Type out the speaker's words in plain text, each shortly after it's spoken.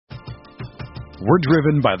We're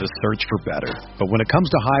driven by the search for better. But when it comes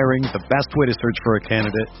to hiring, the best way to search for a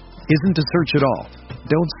candidate isn't to search at all.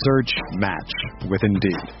 Don't search, match with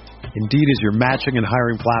Indeed. Indeed is your matching and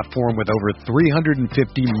hiring platform with over 350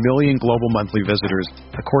 million global monthly visitors,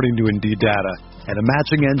 according to Indeed data, and a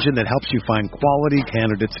matching engine that helps you find quality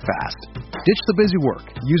candidates fast. Ditch the busy work.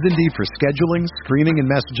 Use Indeed for scheduling, screening, and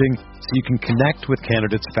messaging so you can connect with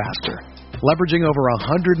candidates faster. Leveraging over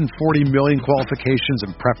 140 million qualifications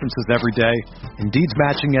and preferences every day, Indeed's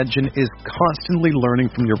matching engine is constantly learning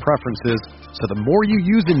from your preferences, so the more you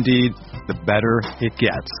use Indeed, the better it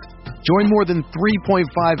gets. Join more than 3.5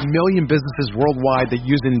 million businesses worldwide that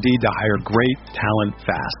use Indeed to hire great talent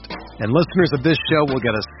fast. And listeners of this show will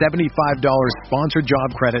get a $75 sponsored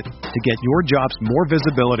job credit to get your jobs more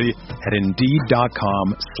visibility at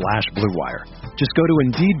Indeed.com/BlueWire. Just go to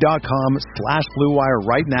Indeed.com/BlueWire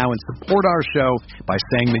right now and support our show by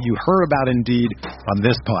saying that you heard about Indeed on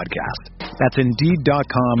this podcast. That's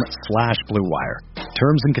Indeed.com/BlueWire.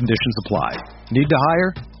 Terms and conditions apply. Need to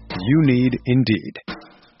hire? You need Indeed.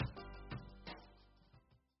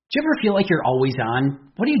 Do you ever feel like you're always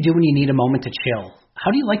on? What do you do when you need a moment to chill?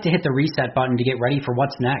 How do you like to hit the reset button to get ready for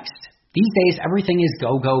what's next? These days, everything is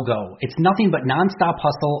go, go, go. It's nothing but nonstop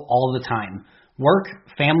hustle all the time. Work,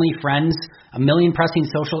 family, friends, a million pressing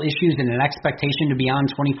social issues, and an expectation to be on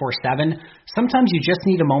 24/7. Sometimes you just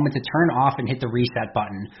need a moment to turn off and hit the reset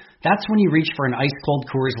button. That's when you reach for an ice-cold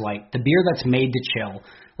Coors Light, the beer that's made to chill.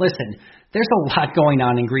 Listen, there's a lot going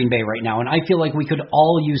on in Green Bay right now, and I feel like we could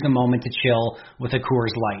all use a moment to chill with a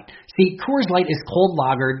Coors Light. See, Coors Light is cold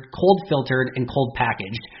lagered, cold filtered, and cold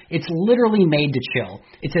packaged. It's literally made to chill.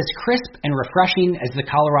 It's as crisp and refreshing as the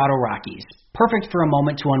Colorado Rockies. Perfect for a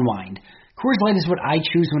moment to unwind. Coors Light is what I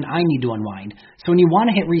choose when I need to unwind. So when you want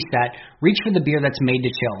to hit reset, reach for the beer that's made to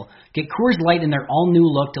chill. Get Coors Light in their all-new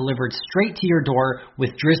look delivered straight to your door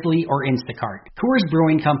with Drizzly or Instacart. Coors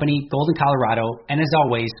Brewing Company, Golden, Colorado, and as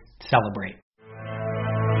always, celebrate.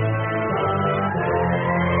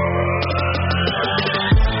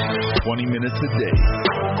 $20 minutes a day,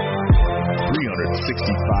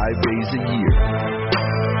 365 days a year.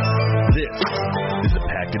 This is the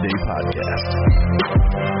Pack-A-Day Podcast.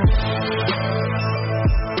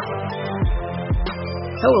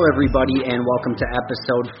 Hello, everybody, and welcome to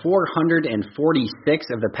episode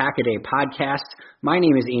 446 of the Pack-A-Day Podcast. My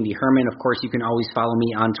name is Andy Herman. Of course, you can always follow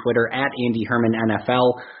me on Twitter at Andy Herman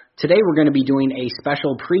NFL. Today, we're going to be doing a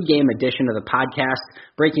special pregame edition of the podcast,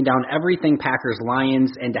 breaking down everything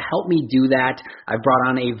Packers-Lions, and to help me do that, I've brought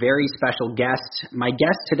on a very special guest. My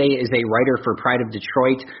guest today is a writer for Pride of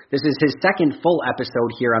Detroit. This is his second full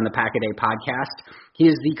episode here on the Pack-A-Day Podcast. He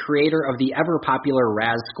is the creator of the ever-popular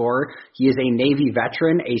RAS Score. He is a Navy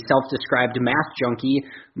veteran, a self-described math junkie.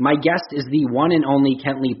 My guest is the one and only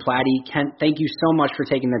Kent Lee Platte. Kent, thank you so much for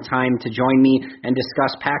taking the time to join me and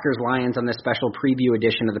discuss Packers-Lions on this special preview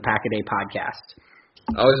edition of the Pack-A-Day Podcast.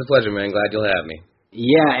 Always a pleasure, man. Glad you'll have me.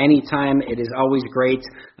 Yeah, anytime. It is always great.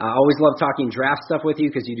 I always love talking draft stuff with you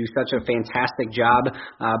because you do such a fantastic job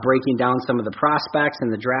breaking down some of the prospects and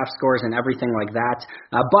the draft scores and everything like that.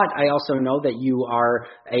 But I also know that you are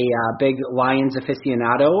a big Lions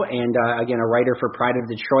aficionado and, again, a writer for Pride of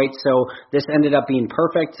Detroit. So this ended up being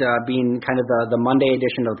perfect, being kind of the Monday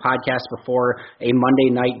edition of the podcast before a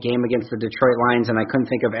Monday night game against the Detroit Lions, and I couldn't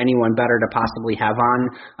think of anyone better to possibly have on.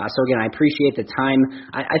 So, again, I appreciate the time.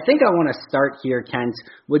 I think I want to start here, Ken,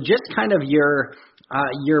 with just kind of your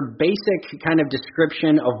basic kind of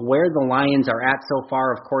description of where the Lions are at so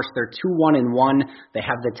far. Of course, they're 2-1-1. They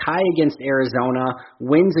have the tie against Arizona,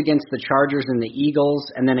 wins against the Chargers and the Eagles,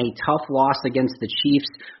 and then a tough loss against the Chiefs.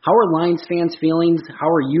 How are Lions fans feeling?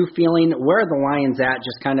 How are you feeling? Where are the Lions at?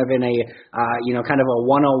 Just kind of in a, kind of a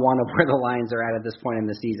 101 of where the Lions are at this point in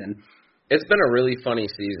the season. It's been a really funny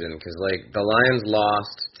season because, the Lions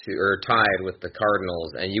tied with the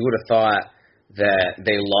Cardinals, and you would have thought that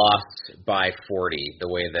they lost by 40, the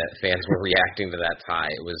way that fans were reacting to that tie.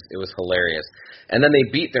 It was hilarious. And then they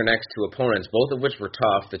beat their next two opponents, both of which were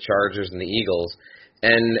tough, the Chargers and the Eagles,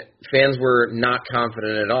 and fans were not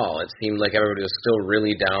confident at all. It seemed like everybody was still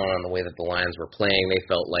really down on the way that the Lions were playing. They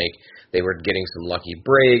felt like they were getting some lucky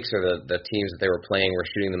breaks, or the teams that they were playing were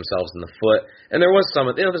shooting themselves in the foot. And there was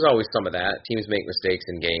there's always some of that. Teams make mistakes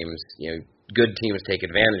in games. Good teams take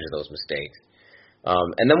advantage of those mistakes.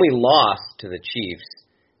 And then we lost to the Chiefs,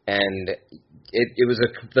 and it was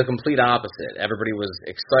the complete opposite. Everybody was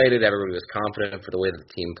excited. Everybody was confident for the way that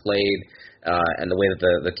the team played and the way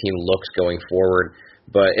that the team looks going forward.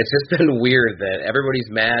 But it's just been weird that everybody's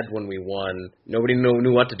mad when we won. Nobody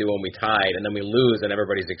knew what to do when we tied, and then we lose, and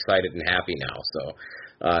everybody's excited and happy now. So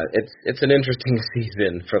it's an interesting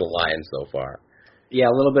season for the Lions so far. Yeah,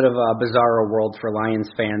 a little bit of a bizarro world for Lions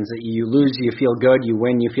fans. You lose, you feel good. You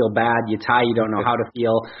win, you feel bad. You tie, you don't know how to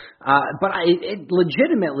feel. But it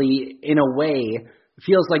legitimately, in a way,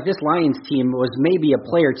 feels like this Lions team was maybe a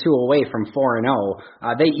play or two away from 4-0.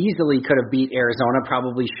 They easily could have beat Arizona,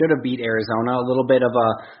 probably should have beat Arizona. A little bit of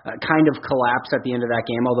a kind of collapse at the end of that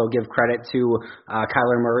game, although give credit to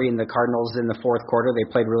Kyler Murray and the Cardinals in the fourth quarter. They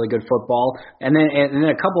played really good football. And then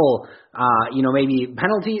a couple, maybe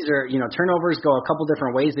penalties or, turnovers go a couple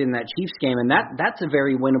different ways in that Chiefs game, and that's a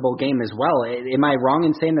very winnable game as well. Am I wrong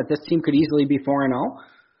in saying that this team could easily be 4-0?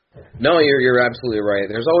 No, you're absolutely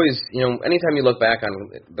right. There's always, anytime you look back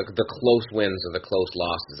on the close wins or the close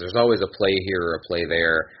losses, there's always a play here or a play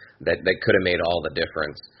there that could have made all the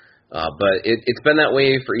difference. But it's been that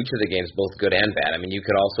way for each of the games, both good and bad. I mean, you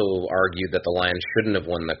could also argue that the Lions shouldn't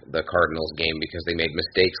have won the Cardinals game because they made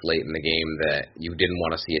mistakes late in the game that you didn't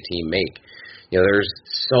want to see a team make. There's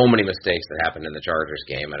so many mistakes that happened in the Chargers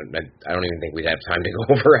game. I don't even think we'd have time to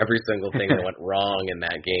go over every single thing that went wrong in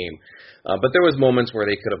that game. But there was moments where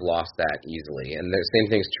they could have lost that easily, and the same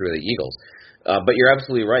thing's true of the Eagles. But you're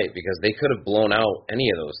absolutely right, because they could have blown out any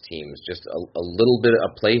of those teams. Just a little bit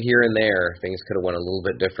of play here and there, things could have went a little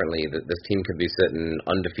bit differently. This team could be sitting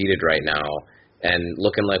undefeated right now and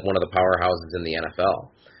looking like one of the powerhouses in the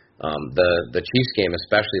NFL. The Chiefs game,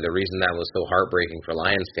 especially, the reason that was so heartbreaking for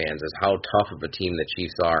Lions fans is how tough of a team the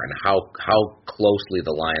Chiefs are and how closely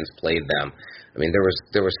the Lions played them. I mean, there was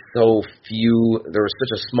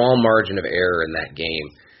such a small margin of error in that game,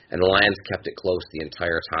 and the Lions kept it close the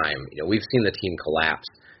entire time. We've seen the team collapse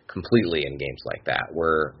completely in games like that,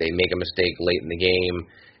 where they make a mistake late in the game,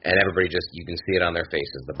 and everybody you can see it on their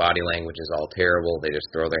faces. The body language is all terrible. They just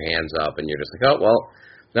throw their hands up, and you're just like, oh, well,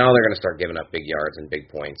 now they're going to start giving up big yards and big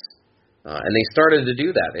points. And they started to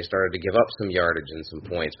do that. They started to give up some yardage and some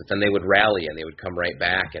points, but then they would rally and they would come right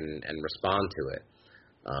back and respond to it.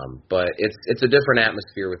 But it's a different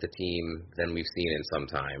atmosphere with the team than we've seen in some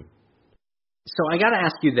time. So I got to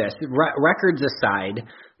ask you this: records aside,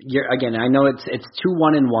 again, I know it's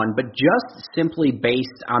 2-1-1, but just simply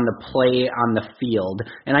based on the play on the field,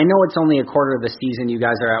 and I know it's only a quarter of the season. You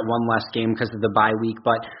guys are at one less game because of the bye week,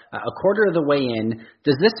 but a quarter of the way in,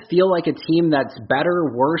 does this feel like a team that's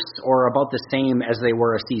better, worse, or about the same as they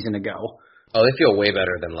were a season ago? Oh, they feel way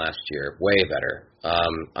better than last year. Way better.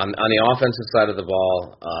 On the offensive side of the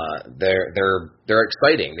ball, they're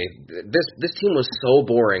exciting. This team was so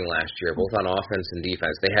boring last year, both on offense and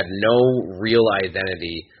defense. They had no real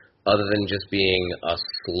identity other than just being a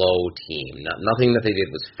slow team. Nothing that they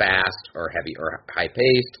did was fast or heavy or high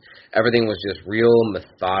paced. Everything was just real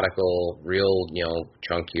methodical, real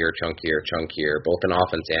chunkier, both in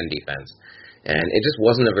offense and defense. And it just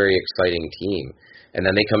wasn't a very exciting team. And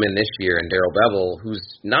then they come in this year, and Darrell Bevell, who's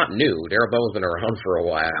not new. Darrell Bevell's been around for a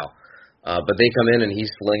while. But they come in, and he's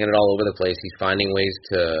slinging it all over the place. He's finding ways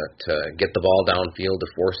to get the ball downfield, to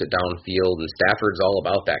force it downfield, and Stafford's all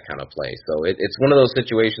about that kind of play. So it's one of those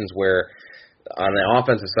situations where on the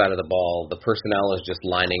offensive side of the ball, the personnel is just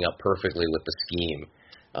lining up perfectly with the scheme.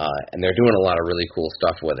 And they're doing a lot of really cool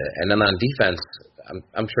stuff with it. And then on defense,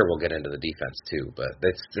 I'm sure we'll get into the defense too, but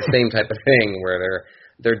it's the same type of thing where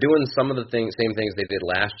they're doing some of the same things they did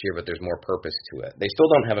last year, but there's more purpose to it. They still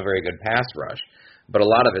don't have a very good pass rush, but a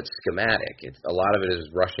lot of it's schematic. A lot of it is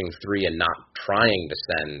rushing three and not trying to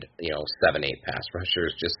send 7-8 pass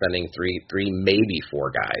rushers, just sending three maybe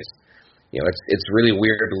 4 guys. It's really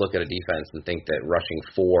weird to look at a defense and think that rushing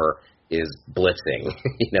 4 is blitzing.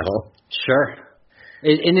 Sure.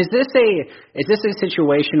 And is this a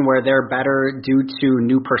situation where they're better due to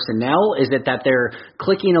new personnel? Is it that they're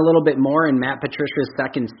clicking a little bit more in Matt Patricia's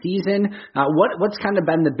second season? What's kind of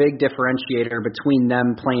been the big differentiator between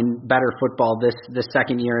them playing better football this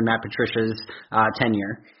second year in Matt Patricia's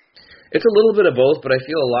tenure? It's a little bit of both, but I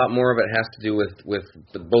feel a lot more of it has to do with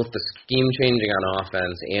both the scheme changing on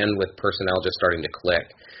offense and with personnel just starting to click.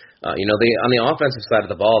 They on the offensive side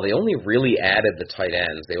of the ball, they only really added the tight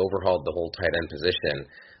ends. They overhauled the whole tight end position,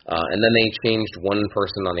 and then they changed one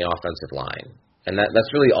person on the offensive line, and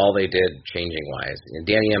that's really all they did changing wise.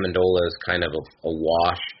 Danny Amendola is kind of a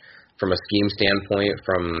wash from a scheme standpoint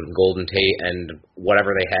from Golden Tate, and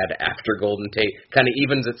whatever they had after Golden Tate kind of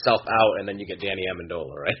evens itself out, and then you get Danny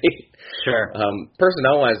Amendola, right? Sure.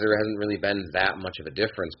 Personnel wise, there hasn't really been that much of a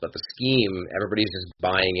difference, but the scheme, everybody's just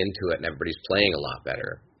buying into it, and everybody's playing a lot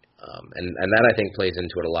better. And that, I think, plays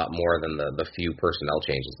into it a lot more than the few personnel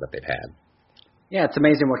changes that they've had. Yeah, it's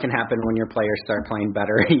amazing what can happen when your players start playing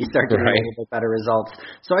better. You start getting a little bit better results.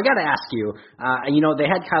 So I got to ask you, they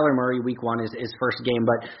had Kyler Murray week 1 his first game,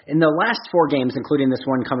 but in the last 4 games, including this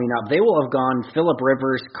one coming up, they will have gone Phillip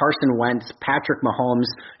Rivers, Carson Wentz, Patrick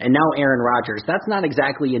Mahomes, and now Aaron Rodgers. That's not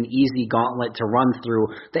exactly an easy gauntlet to run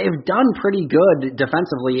through. They've done pretty good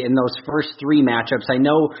defensively in those first 3 matchups. I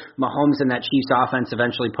know Mahomes and that Chiefs offense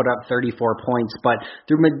eventually put up 34 points, but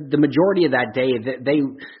through the majority of that day, they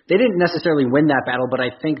didn't necessarily win that battle, but I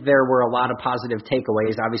think there were a lot of positive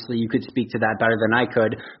takeaways. Obviously, you could speak to that better than I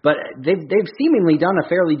could, but they've seemingly done a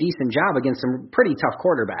fairly decent job against some pretty tough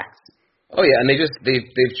quarterbacks. Oh yeah, and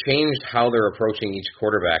they've changed how they're approaching each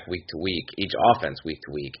quarterback week to week, each offense week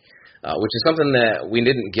to week, which is something that we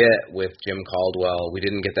didn't get with Jim Caldwell. We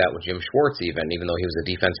didn't get that with Jim Schwartz even though he was a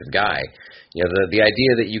defensive guy. The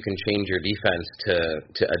idea that you can change your defense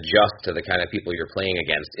to adjust to the kind of people you're playing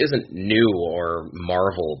against isn't new or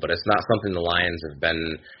marvel, but it's not something the Lions have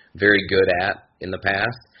been very good at in the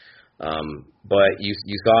past. But you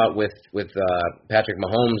saw it with Patrick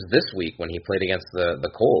Mahomes this week when he played against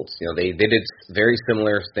the Colts. They did very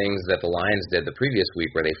similar things that the Lions did the previous week,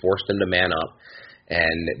 where they forced him to man up,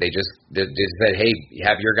 and they just said, hey,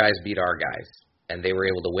 have your guys beat our guys. And they were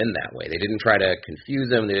able to win that way. They didn't try to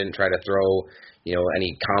confuse him. They didn't try to throw,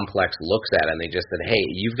 any complex looks at him. They just said, hey,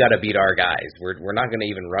 you've got to beat our guys. We're not going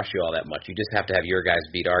to even rush you all that much. You just have to have your guys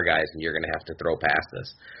beat our guys, and you're going to have to throw past us.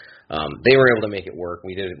 They were able to make it work.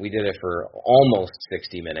 We did it for almost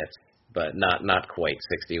 60 minutes, but not quite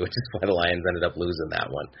 60, which is why the Lions ended up losing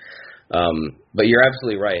that one. But you're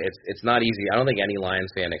absolutely right. It's not easy. I don't think any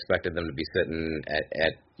Lions fan expected them to be sitting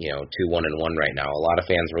at 2-1-1 right now. A lot of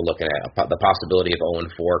fans were looking at the possibility of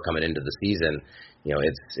 0-4 coming into the season.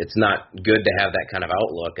 It's not good to have that kind of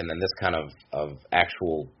outlook, and then this kind of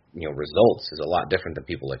actual results is a lot different than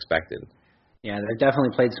people expected. Yeah, they've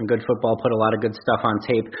definitely played some good football, put a lot of good stuff on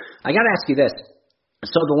tape. I got to ask you this.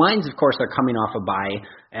 So the Lions, of course, are coming off a bye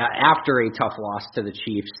after a tough loss to the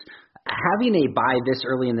Chiefs. Having a bye this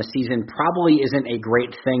early in the season probably isn't a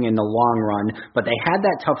great thing in the long run, but they had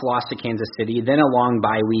that tough loss to Kansas City, then a long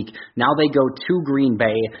bye week. Now they go to Green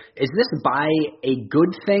Bay. Is this bye a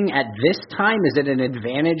good thing at this time? Is it an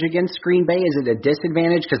advantage against Green Bay? Is it a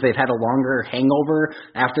disadvantage because they've had a longer hangover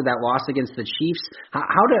after that loss against the Chiefs?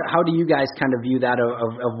 How do you guys kind of view that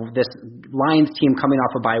of this Lions team coming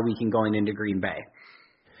off a bye week and going into Green Bay?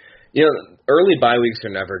 Early bye weeks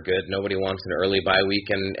are never good. Nobody wants an early bye week,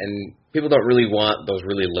 and people don't really want those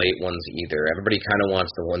really late ones either. Everybody kind of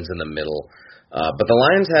wants the ones in the middle. But the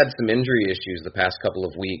Lions had some injury issues the past couple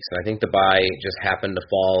of weeks, and I think the bye just happened to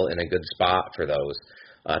fall in a good spot for those.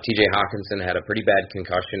 TJ Hawkinson had a pretty bad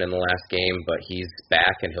concussion in the last game, but he's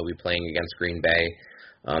back, and he'll be playing against Green Bay.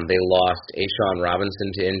 They lost A'Shawn Robinson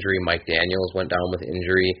to injury. Mike Daniels went down with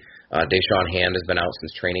injury. Deshaun Hand has been out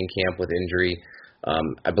since training camp with injury.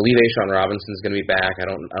 I believe A'Shawn Robinson's going to be back. I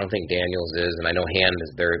don't think Daniels is, and I know Hand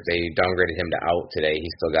is there. They downgraded him to out today.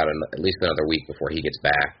 He's still got at least another week before he gets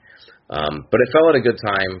back. But it fell at a good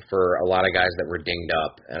time for a lot of guys that were dinged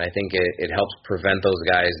up, and I think it helps prevent those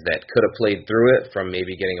guys that could have played through it from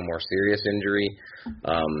maybe getting a more serious injury,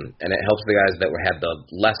 and it helps the guys that had the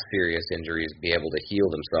less serious injuries be able to heal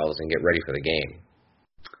themselves and get ready for the game.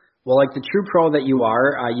 Well, like the true pro that you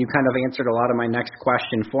are, you kind of answered a lot of my next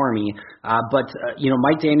question for me. But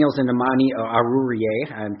Mike Daniels and Amani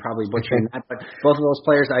Arurier, I'm probably butchering that, but both of those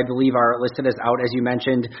players, I believe, are listed as out, as you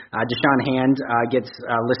mentioned. Deshaun Hand gets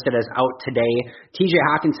listed as out today. TJ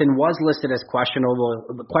Hawkinson was listed as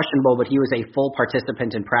questionable, but he was a full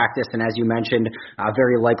participant in practice, and as you mentioned,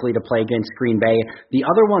 very likely to play against Green Bay. The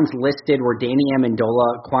other ones listed were Danny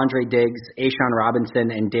Amendola, Quandre Diggs, A'Shawn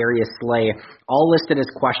Robinson, and Darius Slay, all listed as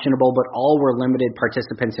questionable, but all were limited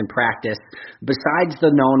participants in practice. Besides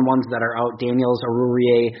the known ones that are out, Daniels,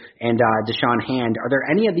 Arurier, and Deshaun Hand, are there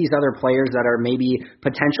any of these other players that are maybe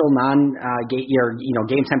potential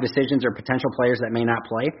game time decisions or potential players that may not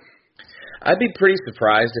play? I'd be pretty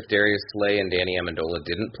surprised if Darius Slay and Danny Amendola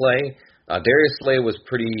didn't play. Darius Slay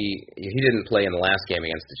he didn't play in the last game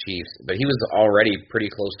against the Chiefs, but he was already pretty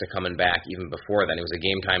close to coming back even before then. It was a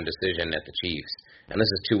game time decision at the Chiefs, and this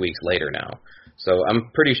is 2 weeks later now. So I'm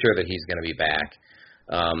pretty sure that he's going to be back.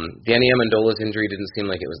 Danny Amendola's injury didn't seem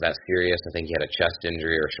like it was that serious. I think he had a chest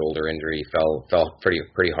injury or shoulder injury. He fell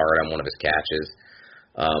pretty hard on one of his catches.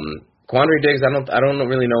 Quandre Diggs, I don't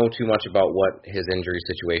really know too much about what his injury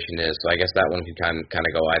situation is, so I guess that one could kind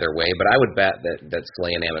of go either way. But I would bet that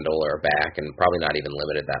Slay and Amendola are back and probably not even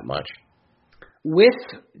limited that much. With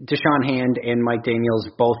Deshaun Hand and Mike Daniels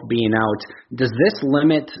both being out, does this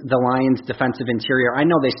limit the Lions' defensive interior? I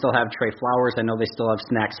know they still have Trey Flowers. I know they still have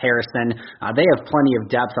Snacks Harrison. They have plenty of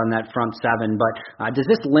depth on that front seven, but does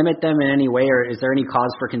this limit them in any way, or is there any cause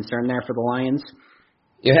for concern there for the Lions?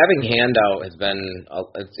 Having Hand out has been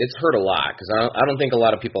it's hurt a lot because I don't think a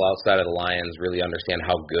lot of people outside of the Lions really understand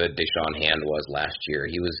how good Deshaun Hand was last year.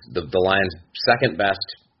 He was the Lions' second best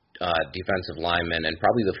defensive lineman and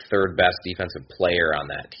probably the third best defensive player on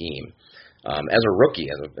that team as a rookie,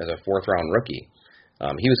 as a fourth-round rookie.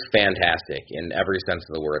 He was fantastic in every sense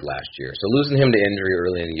of the word last year. So losing him to injury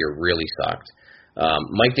early in the year really sucked.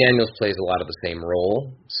 Mike Daniels plays a lot of the same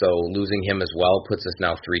role, so losing him as well puts us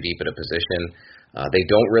now 3 deep at a position. They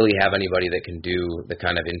don't really have anybody that can do the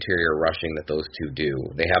kind of interior rushing that those two do.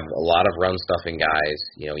 They have a lot of run-stuffing guys.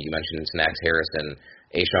 You mentioned Snacks Harrison.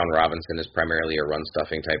 A'Shawn Robinson is primarily a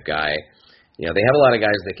run-stuffing type guy. They have a lot of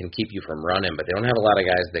guys that can keep you from running, but they don't have a lot of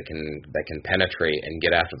guys that can penetrate and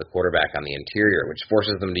get after the quarterback on the interior, which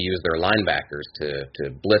forces them to use their linebackers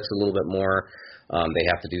to blitz a little bit more. They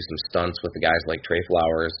have to do some stunts with the guys like Trey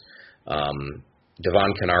Flowers.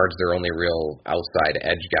 Devon Kennard's their only real outside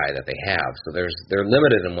edge guy that they have. So they're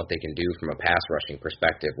limited in what they can do from a pass rushing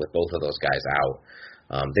perspective with both of those guys out.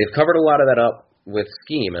 They've covered a lot of that up with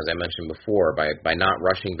scheme, as I mentioned before, by not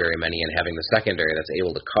rushing very many and having the secondary that's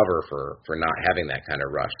able to cover for not having that kind of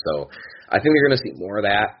rush. So I think you're going to see more of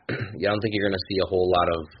that. I don't think you're going to see a whole lot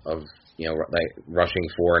of like rushing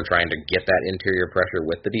for and trying to get that interior pressure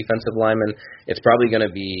with the defensive linemen. It's probably going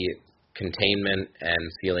to be containment and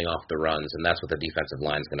sealing off the runs, and that's what the defensive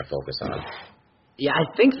line is going to focus on. Yeah, I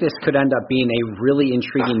think this could end up being a really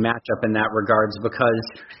intriguing matchup in that regards because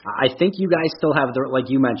I think you guys still have, like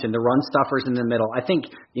you mentioned, the run stuffers in the middle. I think,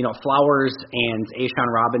 Flowers and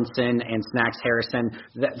A'Shawn Robinson and Snacks Harrison,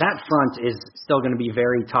 that front is still going to be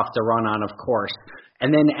very tough to run on, of course. And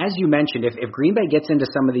then, as you mentioned, if Green Bay gets into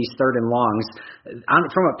some of these third and longs,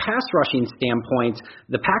 from a pass rushing standpoint,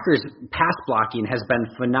 the Packers' pass blocking has been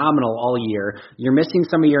phenomenal all year. You're missing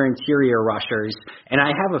some of your interior rushers. And I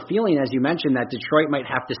have a feeling, as you mentioned, that Detroit might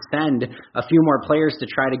have to send a few more players to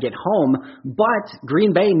try to get home. But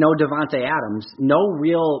Green Bay, no Davante Adams, no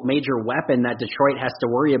real major weapon that Detroit has to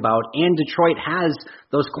worry about. And Detroit has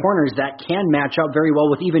those corners that can match up very well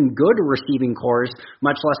with even good receiving cores,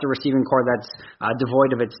 much less a receiving core that's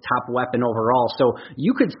devoid of its top weapon overall. So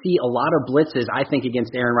you could see a lot of blitzes, I think,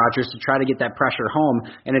 against Aaron Rodgers to try to get that pressure home.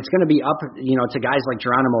 And it's going to be up, to guys like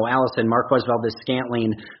Geronimo Allison, Marquez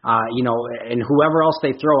Valdes-Scantling, and whoever else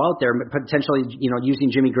they throw out there, potentially,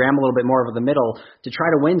 using Jimmy Graham a little bit more over the middle to try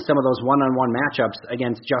to win some of those one-on-one matchups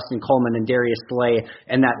against Justin Coleman and Darius Slay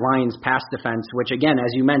and that Lions pass defense, which, again,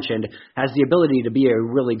 as you mentioned, has the ability to be a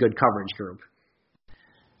really good coverage group.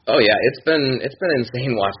 Oh yeah, it's been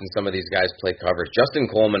insane watching some of these guys play coverage. Justin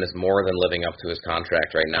Coleman is more than living up to his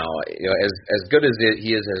contract right now. As good as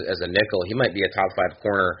he is as a nickel, he might be a top 5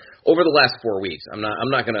 corner over the last 4 weeks. I'm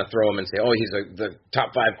not going to throw him and say, he's the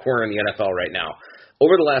top 5 corner in the NFL right now.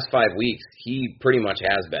 Over the last 5 weeks, he pretty much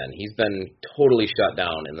has been. He's been totally shut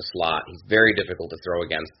down in the slot. He's very difficult to throw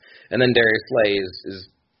against. And then Darius Slay is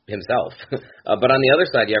himself. But on the other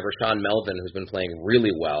side, you have Rashaan Melvin, who's been playing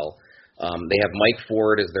really well. They have Mike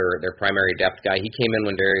Ford as their primary depth guy. He came in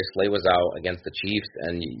when Darius Slay was out against the Chiefs,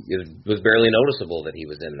 and it was barely noticeable that he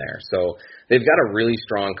was in there. So they've got a really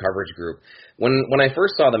strong coverage group. When I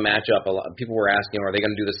first saw the matchup, a lot of people were asking, are they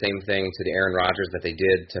going to do the same thing to the Aaron Rodgers that they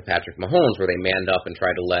did to Patrick Mahomes, where they manned up and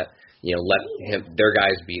tried to let their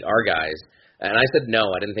guys beat our guys? And I said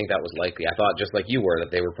no, I didn't think that was likely. I thought, just like you were,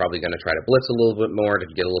 that they were probably going to try to blitz a little bit more to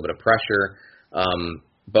get a little bit of pressure.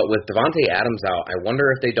 But with Davante Adams out, I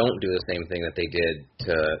wonder if they don't do the same thing that they did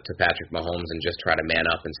to Patrick Mahomes and just try to man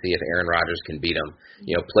up and see if Aaron Rodgers can beat him.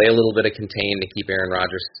 Play a little bit of contain to keep Aaron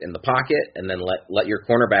Rodgers in the pocket, and then let your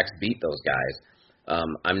cornerbacks beat those guys.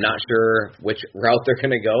 I'm not sure which route they're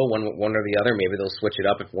going to go, one or the other. Maybe they'll switch it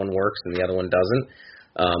up if one works and the other one doesn't.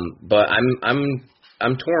 But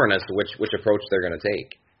I'm torn as to which approach they're going to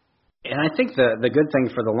take. And I think the good thing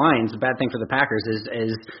for the Lions, the bad thing for the Packers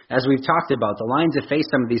is as we've talked about, the Lions have faced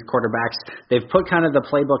some of these quarterbacks. They've put kind of the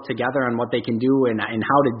playbook together on what they can do and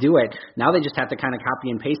how to do it. Now they just have to kind of copy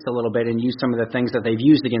and paste a little bit and use some of the things that they've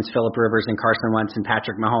used against Phillip Rivers and Carson Wentz and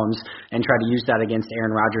Patrick Mahomes and try to use that against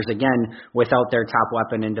Aaron Rodgers again without their top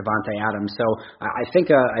weapon in Davante Adams. So I think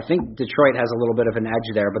Detroit has a little bit of an edge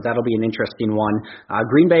there, but that'll be an interesting one.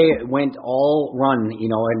 Green Bay went all run,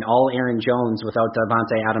 and all Aaron Jones without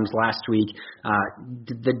Davante Adams last last week.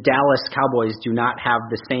 The Dallas Cowboys do not have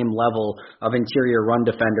the same level of interior run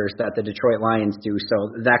defenders that the Detroit Lions do.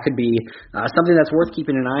 So that could be something that's worth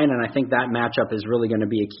keeping an eye on, and I think that matchup is really going to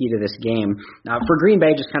be a key to this game. For Green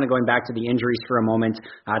Bay, just kind of going back to the injuries for a moment,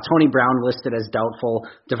 Tony Brown listed as doubtful.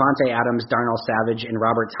 Devontae Adams, Darnell Savage, and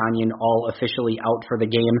Robert Tonyan all officially out for the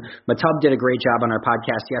game. Matub did a great job on our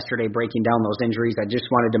podcast yesterday breaking down those injuries. I just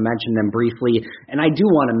wanted to mention them briefly, and I do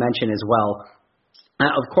want to mention as well,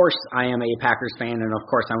 of course, I am a Packers fan, and of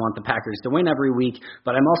course, I want the Packers to win every week,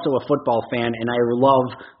 but I'm also a football fan, and I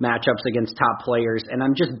love matchups against top players, and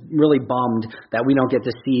I'm just really bummed that we don't get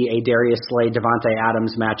to see a Darius Slay, Devontae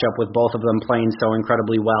Adams matchup with both of them playing so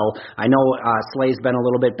incredibly well. I know Slay's been a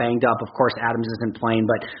little bit banged up. Of course, Adams isn't playing,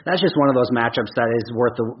 but that's just one of those matchups that is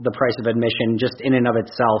worth the price of admission just in and of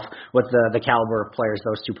itself with the caliber of players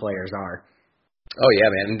those two players are. Oh,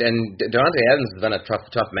 yeah, man. And Devontae Adams has been a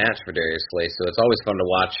tough match for Darius Slay, so it's always fun to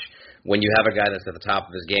watch when you have a guy that's at the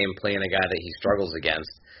top of his game playing a guy that he struggles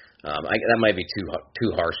against. That might be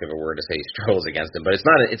too harsh of a word to say he struggles against him, but it's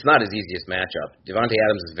not his easiest matchup. Devontae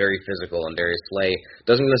Adams is very physical, and Darius Slay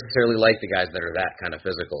doesn't necessarily like the guys that are that kind of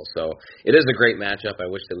physical. So it is a great matchup. I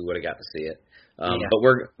wish that we would have got to see it. But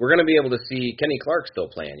we're going to be able to see Kenny Clark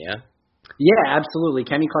still playing, yeah? Yeah, absolutely.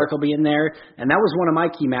 Kenny Clark will be in there, and that was one of my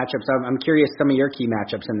key matchups. I'm curious some of your key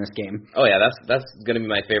matchups in this game. Oh yeah, that's going to be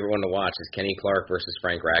my favorite one to watch is Kenny Clark versus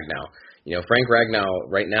Frank Ragnow. You know, Frank Ragnow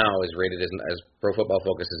right now is rated as Pro Football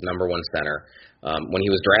Focus's #1 center. When he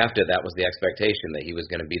was drafted, that was the expectation that he was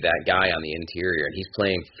going to be that guy on the interior, and he's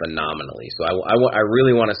playing phenomenally. So I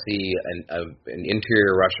really want to see an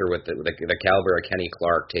interior rusher with the caliber of Kenny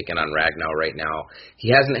Clark taking on Ragnow right now.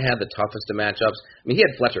 He hasn't had the toughest of matchups. I mean, he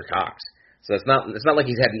had Fletcher Cox. So it's not like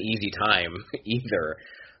he's had an easy time either.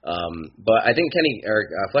 But I think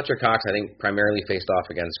Fletcher Cox, I think, primarily faced off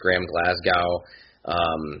against Graham Glasgow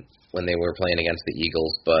when they were playing against the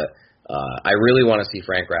Eagles. But I really want to see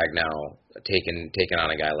Frank Ragnow taking on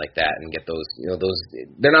a guy like that and get those.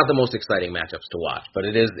 They're not the most exciting matchups to watch, but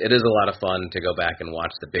it is a lot of fun to go back and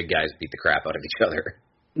watch the big guys beat the crap out of each other.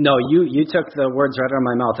 No, you took the words right out of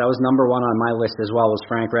my mouth. That was #1 on my list as well, was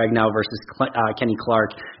Frank Ragnow versus Kenny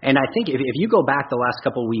Clark. And I think if you go back the last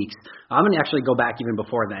couple weeks, I'm going to actually go back even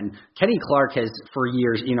before then. Kenny Clark has for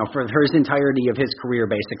years, for his entirety of his career,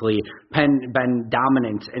 basically been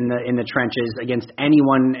dominant in the trenches against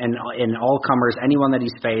anyone and in all comers, anyone that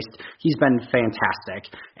he's faced. He's been fantastic.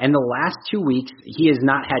 And the last 2 weeks, he has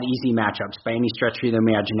not had easy matchups by any stretch of the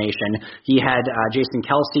imagination. He had Jason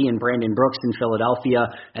Kelce and Brandon Brooks in Philadelphia.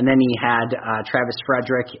 And then he had Travis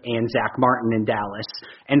Frederick and Zach Martin in Dallas.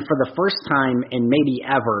 And for the first time in maybe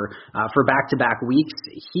ever, for back-to-back weeks,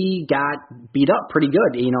 he got beat up pretty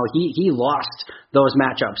good. He lost those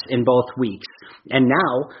matchups in both weeks. And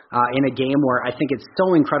now, in a game where I think it's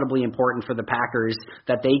so incredibly important for the Packers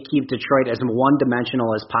that they keep Detroit as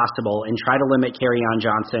one-dimensional as possible and try to limit Kerryon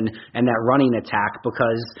Johnson and that running attack,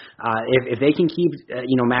 because if they can keep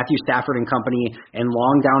Matthew Stafford and company in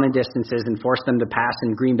long down and distances and force them to pass,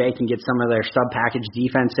 and Green Bay can get some of their sub-package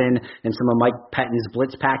defense in and some of Mike Pettine's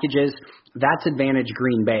blitz packages, that's advantage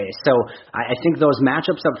Green Bay. So I think those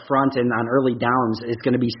matchups up front and on early downs is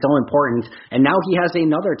going to be so important. And now he has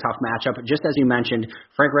another tough matchup. Just as you mentioned,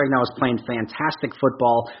 Frank Ragnow is playing fantastic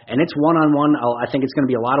football, and it's one-on-one. I think it's going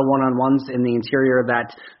to be a lot of one-on-ones in the interior of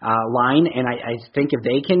that line. And I think if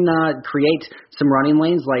they can create some running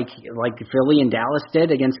lanes like Philly and Dallas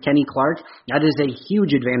did against Kenny Clark, that is a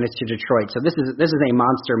huge advantage to Detroit. So this is a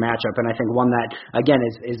monster matchup, and I think one that, again,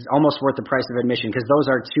 is almost worth the price of admission, because those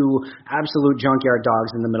are two absolute junkyard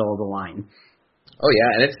dogs in the middle of the line. Oh yeah,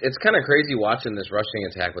 and it's kind of crazy watching this rushing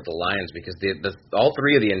attack with the Lions, because all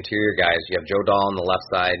three of the interior guys, you have Joe Dahl on the left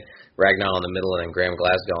side, Ragnow on the middle, and then Graham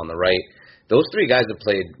Glasgow on the right. Those three guys have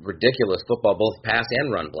played ridiculous football, both pass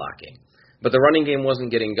and run blocking. But the running game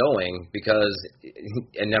wasn't getting going because,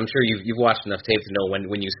 and I'm sure you've watched enough tape to know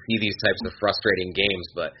when you see these types of frustrating games,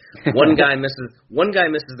 but one guy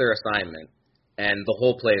misses their assignment, and the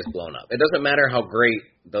whole play is blown up. It doesn't matter how great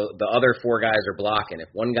the other four guys are blocking. If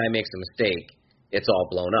one guy makes a mistake, it's all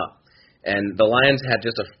blown up. And the Lions had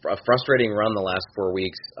just a frustrating run the last 4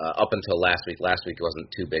 weeks up until last week. Last week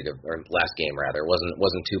wasn't too big or last game rather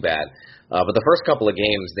wasn't too bad. But the first couple of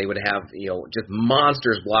games they would have just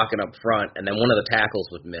monsters blocking up front, and then one of the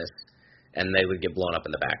tackles would miss, and they would get blown up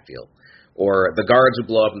in the backfield. Or the guards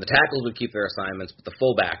would blow up, and the tackles would keep their assignments, but the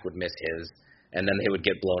fullback would miss his, and then they would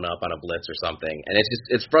get blown up on a blitz or something. And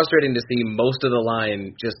it's frustrating to see most of the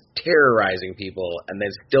line just terrorizing people, and they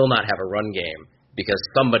still not have a run game because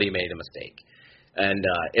somebody made a mistake. And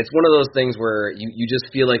it's one of those things where you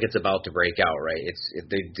just feel like it's about to break out, right?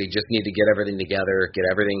 They just need to get everything together, get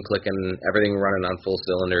everything clicking, everything running on full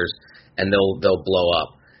cylinders, and they'll blow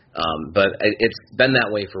up. But it's been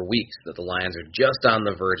that way for weeks, that the Lions are just on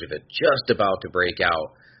the verge of it, just about to break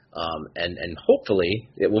out, and hopefully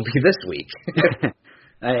it will be this week.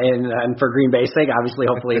 And for Green Bay's sake, obviously,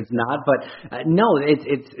 hopefully it's not. But no,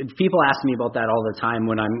 it's people ask me about that all the time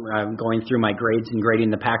when I'm going through my grades and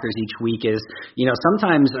grading the Packers each week. Is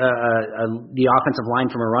sometimes the offensive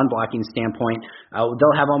line from a run blocking standpoint,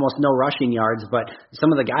 they'll have almost no rushing yards, but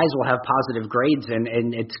some of the guys will have positive grades,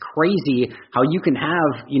 and it's crazy how you can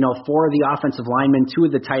have 4 of the offensive linemen, 2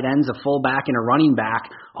 of the tight ends, a fullback, and a running back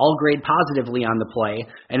all grade positively on the play,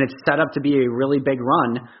 and it's set up to be a really big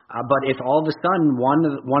run. But if all of a sudden one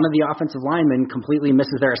of the offensive linemen completely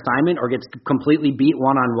misses their assignment or gets completely beat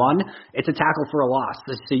one-on-one, it's a tackle for a loss.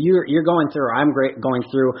 So you're going through, going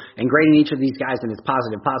through and grading each of these guys, and it's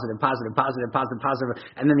positive, and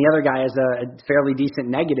then the other guy is a fairly decent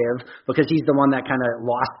negative because he's the one that kind of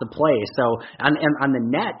lost the play. So on the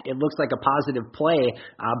net, it looks like a positive play,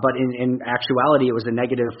 but in actuality, it was a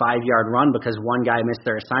negative 5-yard run because one guy missed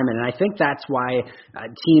their assignment. And I think that's why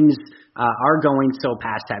teams are going so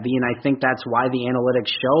pass heavy, and I think that's why the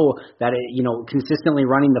analytics show that consistently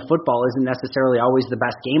running the football isn't necessarily always the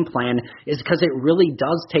best game plan, is because it really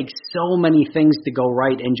does take so many things to go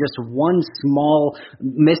right, and just one small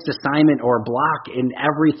missed assignment or block and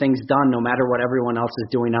everything's done, no matter what everyone else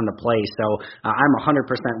is doing on the play. So I'm 100%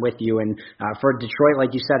 with you, and for Detroit,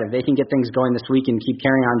 like you said, if they can get things going this week and keep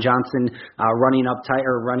carrying on Johnson running up tight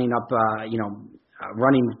or running up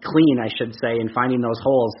running clean, I should say, and finding those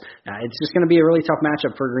holes, it's just going to be a really tough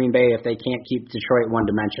matchup for Green Bay if they can't keep Detroit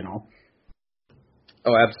one-dimensional.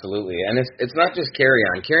 Oh, absolutely. And it's not just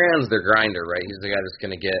Kerryon. Kerryon's their grinder, right? He's the guy that's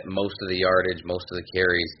going to get most of the yardage, most of the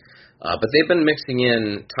carries. But they've been mixing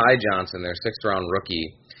in Ty Johnson, their 6th-round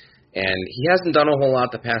rookie, and he hasn't done a whole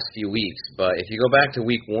lot the past few weeks. But if you go back to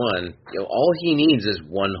week 1, all he needs is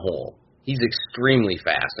one hole. He's extremely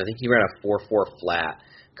fast. I think he ran a 4.4 flat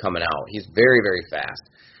coming out. He's very, very fast.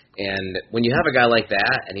 And when you have a guy like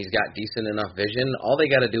that and he's got decent enough vision, all they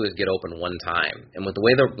got to do is get open one time. And with the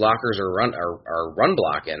way the blockers are run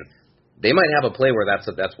blocking, they might have a play where that's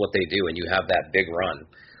what they do, and you have that big run.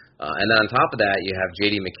 And then on top of that, you have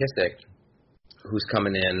J.D. McKissic, who's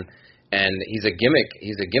coming in, and he's a gimmick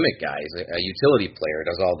guy. He's a utility player.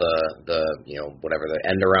 Does all the whatever, the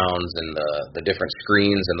end arounds and the different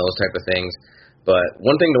screens and those type of things. But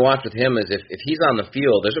one thing to watch with him is if he's on the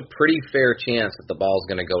field, there's a pretty fair chance that the ball's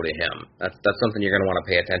going to go to him. That's something you're going to want to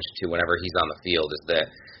pay attention to whenever he's on the field.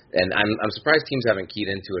 And I'm surprised teams haven't keyed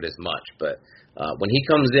into it as much. But when he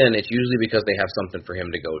comes in, it's usually because they have something for him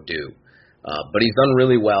to go do. But he's done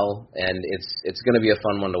really well, and it's going to be a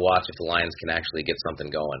fun one to watch if the Lions can actually get something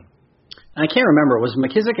going. I can't remember. Was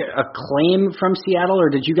McKissic a claim from Seattle, or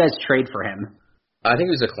did you guys trade for him? I think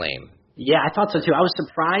it was a claim. Yeah, I thought so too. I was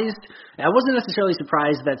surprised. I wasn't necessarily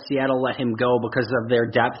surprised that Seattle let him go because of their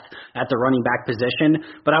depth at the running back position,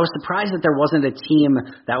 but I was surprised that there wasn't a team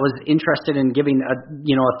that was interested in giving a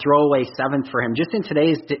throwaway 7th for him. Just in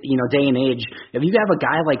today's day and age, if you have a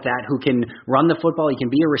guy like that who can run the football, he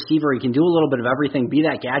can be a receiver, he can do a little bit of everything, be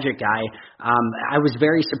that gadget guy. I was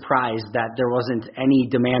very surprised that there wasn't any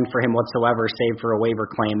demand for him whatsoever, save for a waiver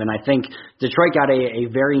claim. And I think Detroit got a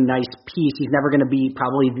very nice piece. He's never going to be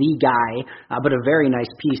probably the guy, but a very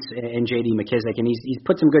nice piece in J.D. McKissic, and he's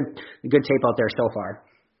put some good tape out there so far.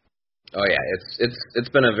 Oh yeah, it's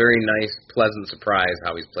been a very nice, pleasant surprise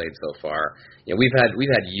how he's played so far. We've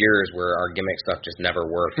had years where our gimmick stuff just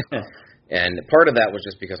never worked, and part of that was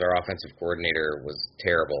just because our offensive coordinator was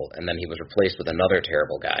terrible, and then he was replaced with another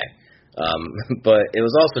terrible guy. But it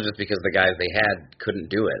was also just because the guys they had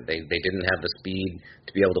couldn't do it. They didn't have the speed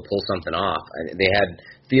to be able to pull something off. They had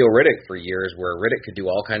Theo Riddick for years, where Riddick could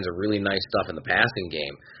do all kinds of really nice stuff in the passing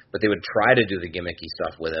game, but they would try to do the gimmicky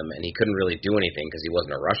stuff with him, and he couldn't really do anything because he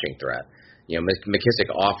wasn't a rushing threat.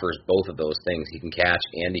 McKissic offers both of those things. He can catch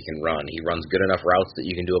and he can run. He runs good enough routes that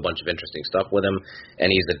you can do a bunch of interesting stuff with him,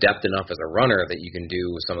 and he's adept enough as a runner that you can do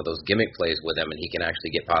some of those gimmick plays with him, and he can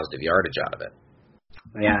actually get positive yardage out of it.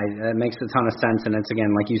 Yeah, that makes a ton of sense, and it's,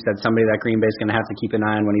 again, like you said, somebody that Green Bay's going to have to keep an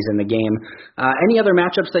eye on when he's in the game. Any other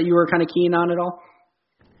matchups that you were kind of keen on at all?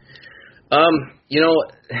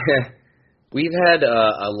 We've had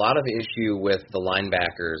a lot of issue with the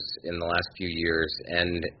linebackers in the last few years,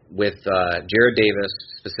 and with Jared Davis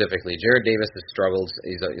specifically. Jared Davis has struggled.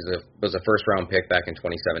 Was a first-round pick back in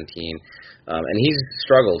 2017, and he's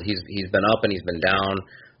struggled. He's been up and he's been down,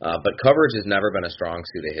 but coverage has never been a strong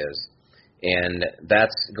suit of his. And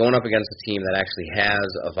that's going up against a team that actually has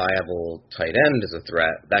a viable tight end as a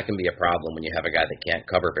threat. That can be a problem when you have a guy that can't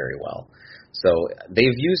cover very well. So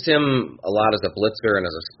they've used him a lot as a blitzer and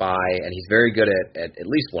as a spy, and he's very good at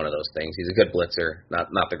least one of those things. He's a good blitzer, not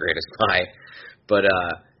the greatest spy, but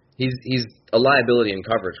he's a liability in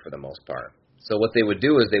coverage for the most part. So what they would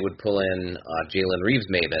do is they would pull in Jalen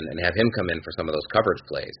Reeves-Maybin and have him come in for some of those coverage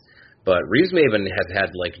plays. But Reeves-Maybin has had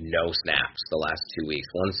no snaps the last 2 weeks.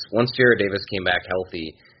 Once Jarrad Davis came back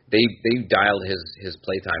healthy, they dialed his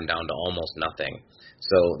playtime down to almost nothing.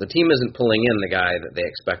 So the team isn't pulling in the guy that they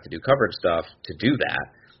expect to do coverage stuff to do that.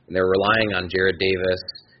 And they're relying on Jarrad Davis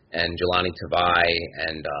and Jelani Tavai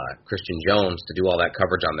and Christian Jones to do all that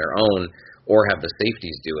coverage on their own, or have the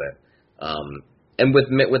safeties do it. And with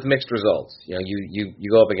mixed results. You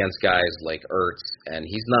go up against guys like Ertz, and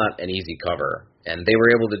he's not an easy cover. And they were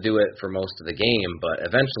able to do it for most of the game, but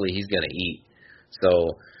eventually he's going to eat.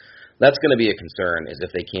 So that's going to be a concern, is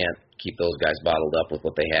if they can't keep those guys bottled up with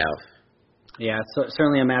what they have. Yeah, so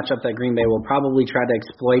certainly a matchup that Green Bay will probably try to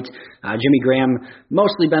exploit. Jimmy Graham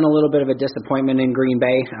mostly been a little bit of a disappointment in Green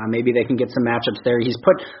Bay. Maybe they can get some matchups there. He's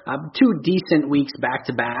put 2 decent weeks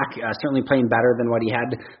back-to-back, certainly playing better than what he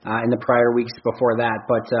had in the prior weeks before that.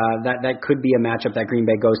 But that could be a matchup that Green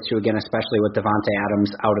Bay goes to, again, especially with Davante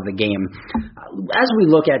Adams out of the game. As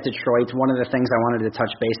we look at Detroit, one of the things I wanted to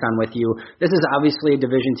touch base on with you, this is obviously a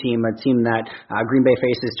division team, a team that Green Bay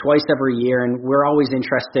faces twice every year, and we're always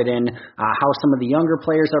interested in how some of the younger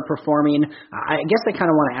players are performing. I guess I kind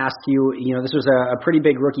of want to ask you, this was a pretty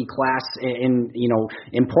big rookie class in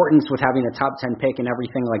importance with having a top 10 pick and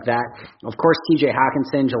everything like that. Of course, TJ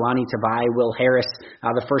Hawkinson, Jelani Tavai, Will Harris,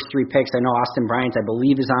 the first 3 picks. I know Austin Bryant, I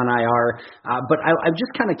believe, is on IR. But I'm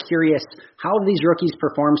just kind of curious, how have these rookies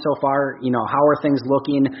performed so far? How are things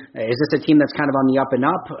looking? Is this a team that's kind of on the up and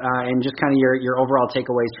up? And just kind of your overall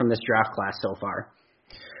takeaways from this draft class so far?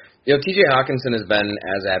 TJ Hawkinson has been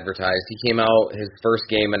as advertised. He came out his first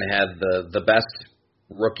game and had the best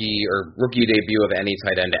rookie debut of any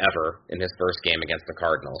tight end ever in his first game against the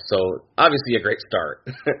Cardinals. So obviously a great start.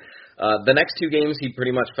 The next 2 games he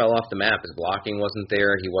pretty much fell off the map. His blocking wasn't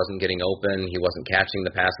there. He wasn't getting open. He wasn't catching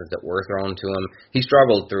the passes that were thrown to him. He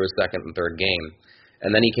struggled through his second and third game.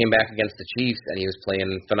 And then he came back against the Chiefs and he was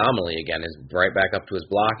playing phenomenally again. He's right back up to his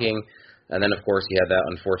blocking. And then of course he had that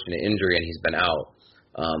unfortunate injury and he's been out.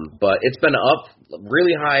 But it's been up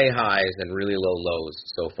really high highs and really low lows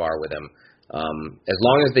so far with him. As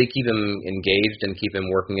long as they keep him engaged and keep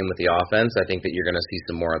him working in with the offense, I think that you're going to see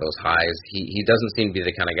some more of those highs. He doesn't seem to be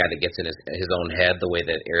the kind of guy that gets in his own head the way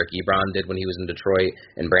that Eric Ebron did when he was in Detroit,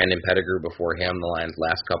 and Brandon Pettigrew before him, the Lions'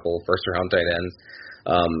 last couple first-round tight ends.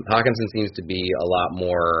 Hawkinson seems to be a lot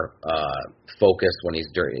more focused when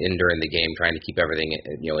he's during the game, trying to keep everything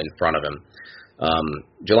in front of him.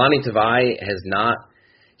 Jelani Tavai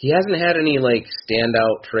He hasn't had any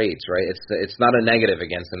standout traits, right? It's not a negative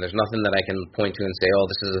against him. There's nothing that I can point to and say, oh,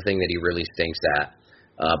 this is the thing that he really stinks at.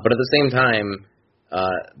 But at the same time,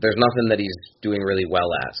 there's nothing that he's doing really well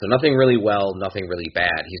at. So nothing really well, nothing really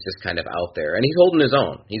bad. He's just kind of out there, and he's holding his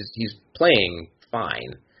own. He's playing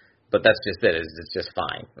fine, but that's just it. It's just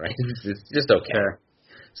fine, right? It's just okay. Sure.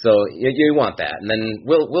 So you want that. And then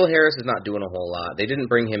Will Harris is not doing a whole lot. They didn't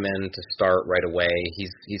bring him in to start right away.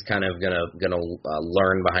 He's kind of gonna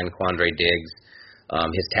learn behind Quandre Diggs.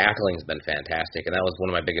 His tackling's been fantastic, and that was one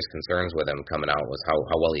of my biggest concerns with him coming out, was how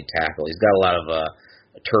well he tackled. He's got a lot of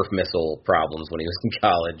turf missile problems when he was in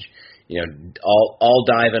college. All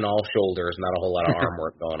diving, all shoulders, not a whole lot of arm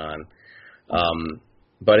work going on.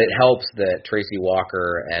 But it helps that Tracy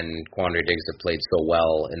Walker and Quandre Diggs have played so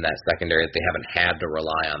well in that secondary that they haven't had to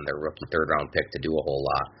rely on their rookie third-round pick to do a whole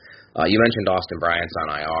lot. You mentioned Austin Bryant's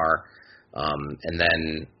on IR, and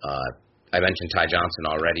then I mentioned Ty Johnson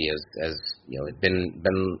already as been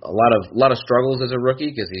a lot of struggles as a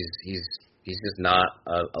rookie because he's just not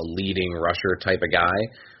a leading rusher type of guy.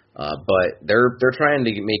 But they're trying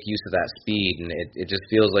to make use of that speed, and it just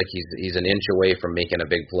feels like he's an inch away from making a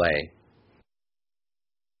big play.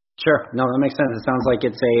 Sure. No, that makes sense. It sounds like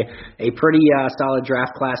it's a pretty solid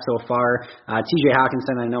draft class so far. TJ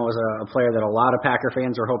Hawkinson, I know, is a player that a lot of Packer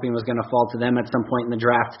fans were hoping was going to fall to them at some point in the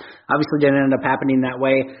draft. Obviously didn't end up happening that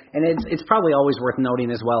way. And it's probably always worth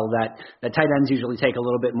noting as well that the tight ends usually take a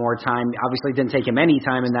little bit more time. Obviously didn't take him any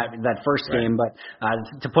time in that first game, but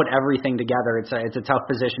to put everything together, it's a tough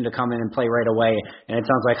position to come in and play right away. And it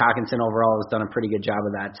sounds like Hawkinson overall has done a pretty good job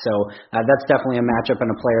of that. So that's definitely a matchup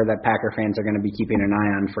and a player that Packer fans are going to be keeping an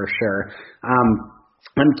eye on for sure.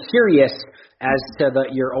 I'm curious as to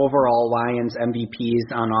your overall Lions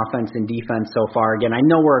MVPs on offense and defense so far. Again, I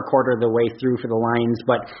know we're a quarter of the way through for the Lions,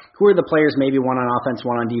 but who are the players, maybe one on offense,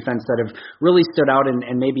 one on defense, that have really stood out, and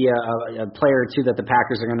maybe a player or two that the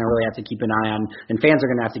Packers are going to really have to keep an eye on, and fans are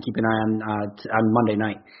going to have to keep an eye on Monday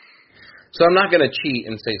night? So I'm not going to cheat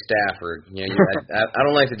and say Stafford. I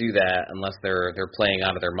don't like to do that unless they're playing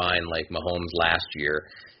out of their mind like Mahomes last year.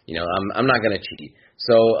 I'm not going to cheat.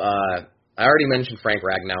 So I already mentioned Frank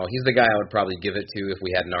Ragnow. He's the guy I would probably give it to if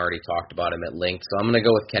we hadn't already talked about him at length. So I'm going to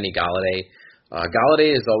go with Kenny Golladay.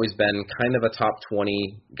 Golladay has always been kind of a top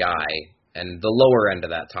 20 guy and the lower end of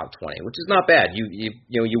that top 20, which is not bad. You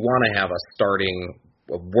want to have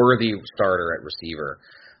a worthy starter at receiver.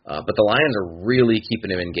 But the Lions are really keeping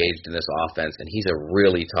him engaged in this offense, and he's a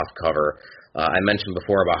really tough cover. I mentioned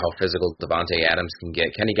before about how physical Devontae Adams can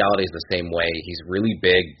get. Kenny Galladay's the same way. He's really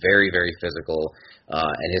big, very, very physical,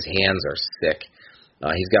 and his hands are sick.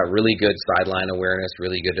 He's got really good sideline awareness,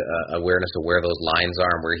 really good awareness of where those lines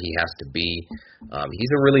are and where he has to be.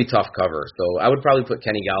 He's a really tough cover. So I would probably put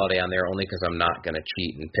Kenny Golladay on there only because I'm not going to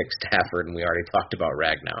cheat and pick Stafford, and we already talked about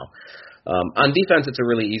Ragnow. On defense, it's a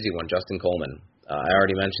really easy one, Justin Coleman. I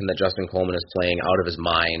already mentioned that Justin Coleman is playing out of his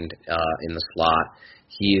mind in the slot.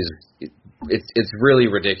 It's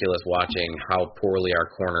really ridiculous watching how poorly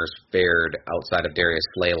our corners fared outside of Darius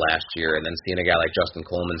Slay last year, and then seeing a guy like Justin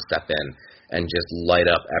Coleman step in and just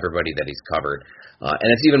light up everybody that he's covered. And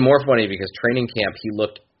it's even more funny because training camp he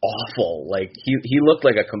looked awful. Like he looked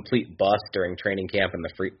like a complete bust during training camp in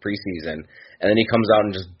the preseason, and then he comes out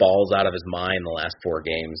and just balls out of his mind the last 4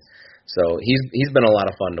 games. So he's been a lot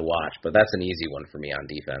of fun to watch, but that's an easy one for me on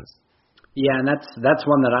defense. Yeah, and that's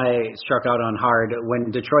one that I struck out on hard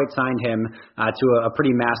when Detroit signed him to a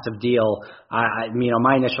pretty massive deal.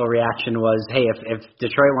 My initial reaction was, hey, if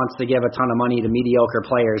Detroit wants to give a ton of money to mediocre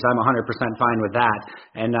players, I'm 100% fine with that.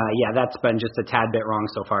 And that's been just a tad bit wrong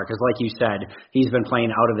so far because, like you said, he's been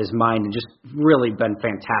playing out of his mind and just really been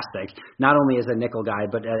fantastic. Not only as a nickel guy,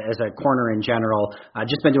 but as a corner in general.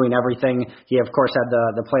 Just been doing everything. He of course had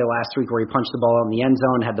the play last week where he punched the ball out in the end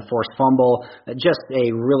zone, had the forced fumble. Just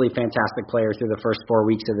a really fantastic player through the first 4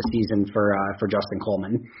 weeks of the season for Justin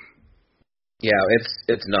Coleman. Yeah,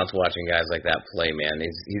 it's nuts watching guys like that play, man.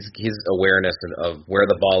 His awareness of where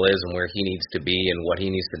the ball is and where he needs to be and what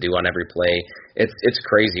he needs to do on every play. It's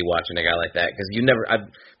crazy watching a guy like that because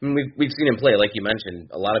we've seen him play, like you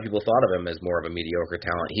mentioned. A lot of people thought of him as more of a mediocre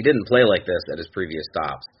talent. He didn't play like this at his previous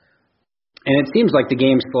stops. And it seems like the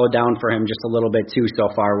game slowed down for him just a little bit too so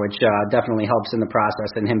far, which definitely helps in the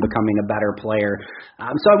process and him becoming a better player.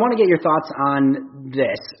 So I want to get your thoughts on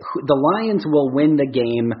this. The Lions will win the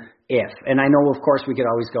game if, and I know of course we could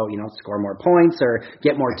always go, score more points or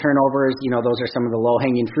get more turnovers. Those are some of the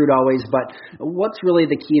low-hanging fruit always. But what's really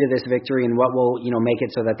the key to this victory, and what will make it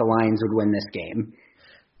so that the Lions would win this game?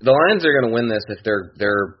 The Lions are going to win this if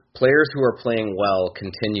their players who are playing well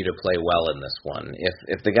continue to play well in this one.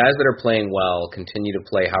 If the guys that are playing well continue to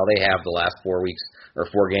play how they have the last 4 weeks or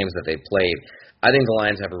 4 games that they've played, I think the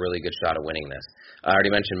Lions have a really good shot of winning this. I already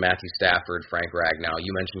mentioned Matthew Stafford, Frank Ragnow. You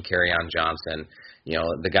mentioned Kerryon Johnson.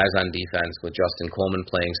 The guys on defense with Justin Coleman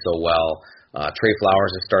playing so well. Trey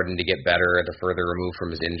Flowers is starting to get better the further removed from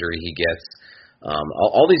his injury he gets.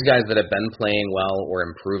 All these guys that have been playing well or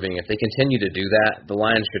improving, if they continue to do that, the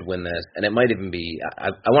Lions should win this. And it might even be, I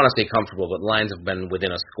want to say comfortable, but the Lions have been within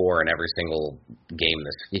a score in every single game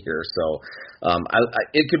this year. So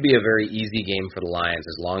it could be a very easy game for the Lions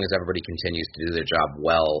as long as everybody continues to do their job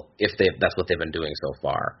well, if that's what they've been doing so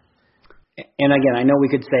far. And again, I know we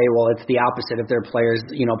could say, well, it's the opposite. If their players,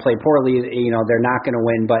 play poorly, they're not going to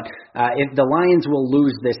win. But if the Lions will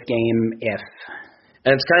lose this game if...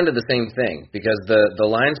 And it's kind of the same thing because the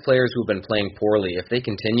Lions players who've been playing poorly, if they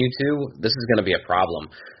continue to, this is going to be a problem.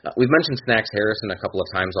 We've mentioned Snacks Harrison a couple of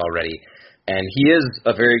times already, and he is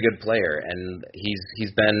a very good player. And he's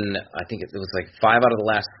been, I think it was like 5 out of the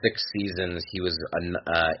last 6 seasons, he was an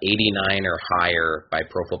 89 or higher by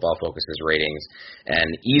Pro Football Focus's ratings, and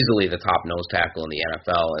easily the top nose tackle in the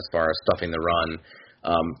NFL as far as stuffing the run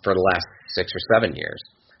for the last 6 or 7 years.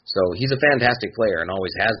 So he's a fantastic player and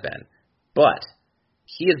always has been. But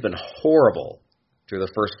he has been horrible through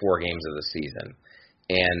the first 4 games of the season.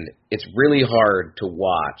 And it's really hard to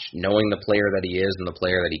watch, knowing the player that he is and the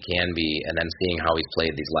player that he can be, and then seeing how he's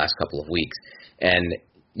played these last couple of weeks. And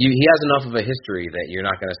he has enough of a history that you're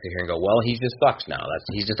not going to sit here and go, well, he just sucks now.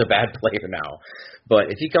 He's just a bad player now.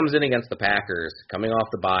 But if he comes in against the Packers, coming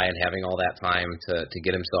off the bye and having all that time to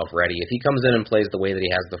get himself ready, if he comes in and plays the way that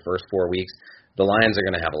he has the first 4 weeks, the Lions are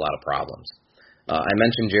going to have a lot of problems. I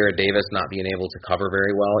mentioned Jared Davis not being able to cover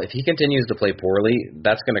very well. If he continues to play poorly,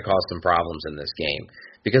 that's going to cause some problems in this game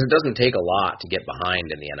because it doesn't take a lot to get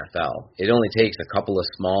behind in the NFL. It only takes a couple of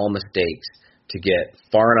small mistakes to get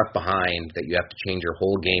far enough behind that you have to change your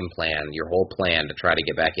whole game plan, your whole plan to try to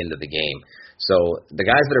get back into the game. So the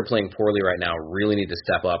guys that are playing poorly right now really need to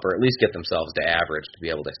step up or at least get themselves to average to be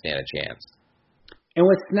able to stand a chance. And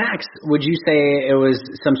with Snacks, would you say it was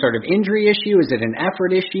some sort of injury issue? Is it an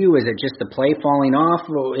effort issue? Is it just the play falling off?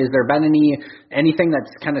 Is there been anything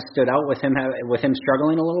that's kind of stood out with him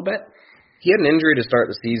struggling a little bit? He had an injury to start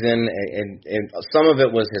the season, and some of it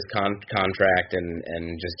was his contract,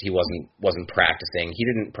 and just he wasn't practicing. He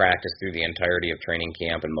didn't practice through the entirety of training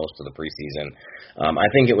camp and most of the preseason. I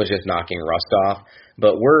think it was just knocking rust off.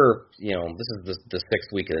 But this is the 6th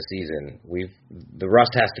week of the season. The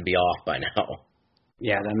rust has to be off by now.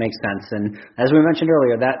 Yeah, that makes sense. And as we mentioned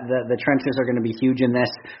earlier, that the trenches are going to be huge in this.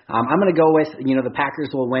 I'm going to go with, the Packers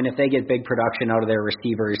will win if they get big production out of their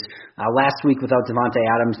receivers. Last week without Davante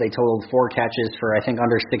Adams, they totaled 4 catches for, I think,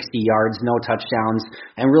 under 60 yards, no touchdowns,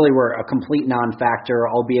 and really were a complete non-factor,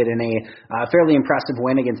 albeit in a fairly impressive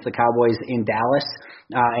win against the Cowboys in Dallas.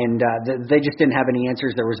 They just didn't have any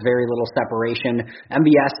answers. There was very little separation.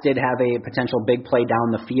 MBS did have a potential big play down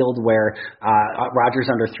the field where Rodgers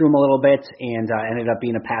underthrew him a little bit and ended up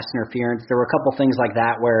being a pass interference. There were a couple things like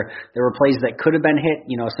that where there were plays that could have been hit,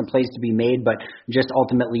 some plays to be made, but just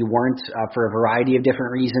ultimately weren't for a variety of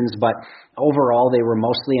different reasons. But overall, they were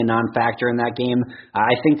mostly a non-factor in that game.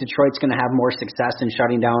 I think Detroit's going to have more success in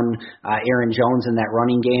shutting down Aaron Jones in that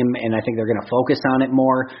running game, and I think they're going to focus on it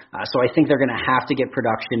more. So I think they're going to have to get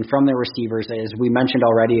production from their receivers, as we mentioned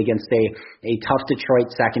already, against a tough Detroit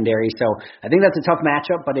secondary. So I think that's a tough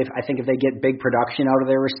matchup, but I think if they get big production out of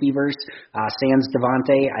their receivers, sans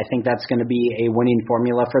Davante, I think that's going to be a winning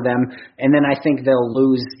formula for them. And then I think they'll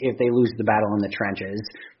lose if they lose the battle in the trenches.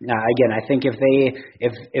 Again, I think if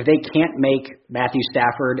they can't make Matthew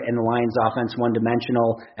Stafford and the Lions offense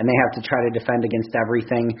one-dimensional and they have to try to defend against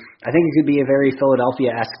everything, I think it could be a very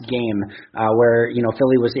Philadelphia-esque game where,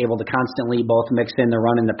 Philly was able to constantly both mix in the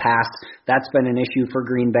run and the pass. That's been an issue for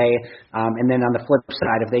Green Bay. And then on the flip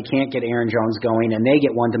side, if they can't get Aaron Jones going and they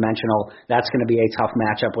get one-dimensional, that's going to be a tough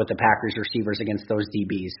matchup with the Packers receivers against those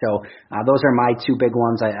DBs. So those are my 2 big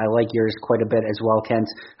ones. I like yours quite a bit as well, Kent.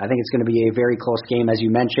 I think it's going to be a very close game. As you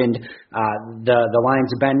mentioned, the Lions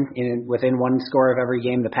have been within 1 score of every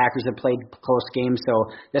game. The Packers have played close games. So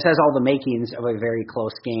this has all the makings of a very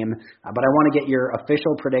close game. But I want to get your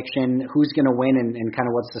official prediction. Who's going to win and kind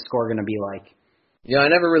of what's the score going to be like? Yeah,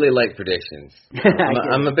 I never really like predictions.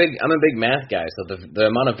 I'm a big math guy, so the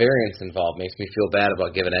amount of variance involved makes me feel bad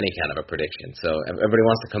about giving any kind of a prediction. So everybody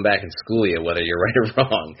wants to come back and school you whether you're right or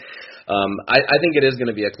wrong. I think it is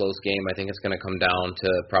going to be a close game. I think it's going to come down to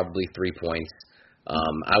probably 3 points.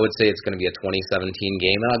 I would say it's going to be a 2017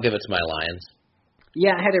 game. I'll give it to my Lions.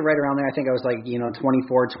 Yeah, I had it right around there. I think I was like, 24-20,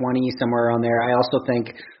 somewhere around there. I also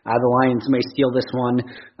think the Lions may steal this one.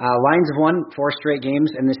 Lions have won 4 straight games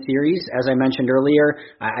in this series. As I mentioned earlier,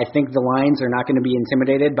 I think the Lions are not going to be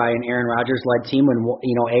intimidated by an Aaron Rodgers-led team when,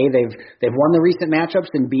 A, they've won the recent matchups,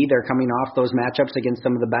 and B, they're coming off those matchups against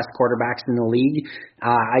some of the best quarterbacks in the league.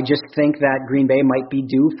 I just think that Green Bay might be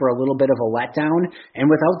due for a little bit of a letdown. And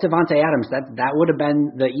without Davante Adams, that would have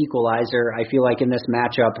been the equalizer, I feel like, in this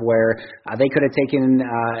matchup where they could have taken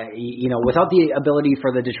without the ability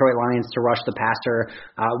for the Detroit Lions to rush the passer,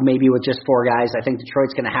 maybe with just 4 guys, I think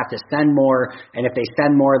Detroit's going to have to send more, and if they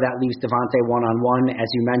send more, that leaves Davante one-on-one. As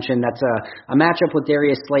you mentioned, that's a matchup with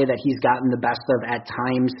Darius Slay that he's gotten the best of at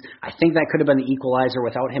times. I think that could have been the equalizer.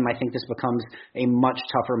 Without him, I think this becomes a much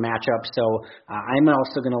tougher matchup, so I'm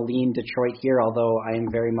also going to lean Detroit here, although I am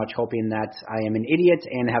very much hoping that I am an idiot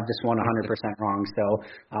and have this one 100% wrong, so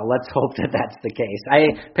let's hope that that's the case.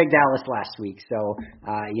 I picked Dallas last week, so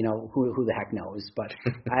who the heck knows? But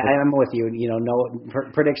I'm with you.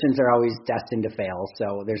 Predictions are always destined to fail.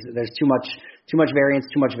 So there's too much variance,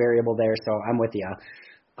 too much variable there. So I'm with you.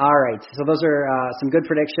 All right. So those are some good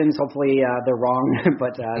predictions. Hopefully they're wrong,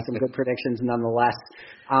 but some good predictions nonetheless.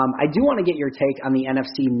 I do want to get your take on the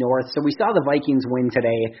NFC North. So we saw the Vikings win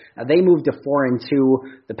today. They moved to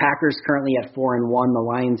 4-2. The Packers currently at 4-1. The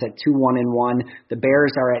Lions at 2-1-1. The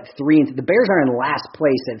Bears are at 3-2. The Bears are in last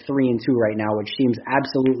place at 3-2 right now, which seems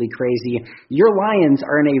absolutely crazy. Your Lions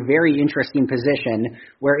are in a very interesting position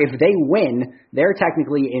where if they win, they're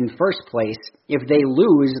technically in first place. If they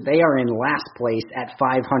lose, they are in last place at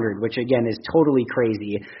 500, which again is totally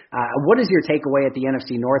crazy. What is your takeaway at the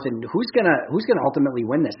NFC North, and who's gonna ultimately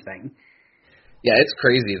win this thing? Yeah, it's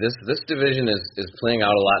crazy. This division is playing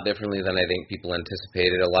out a lot differently than I think people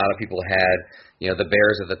anticipated. A lot of people had, the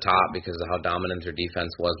Bears at the top because of how dominant their defense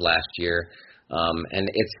was last year. And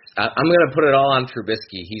I'm going to put it all on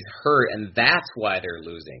Trubisky. He's hurt, and that's why they're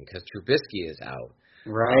losing, because Trubisky is out.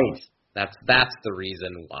 Right. That's the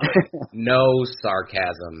reason why. No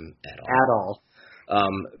sarcasm at all. At all.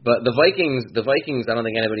 But the Vikings, I don't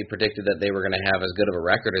think anybody predicted that they were going to have as good of a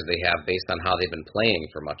record as they have based on how they've been playing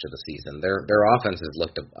for much of the season. Their offense has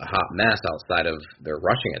looked a hot mess outside of their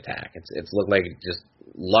rushing attack. It's looked like just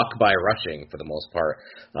luck by rushing for the most part.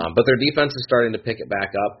 But their defense is starting to pick it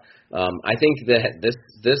back up. I think that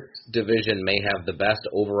this division may have the best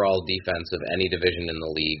overall defense of any division in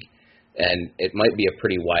the league, and it might be a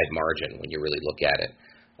pretty wide margin when you really look at it.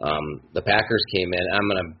 The Packers came in. I'm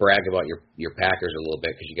going to brag about your Packers a little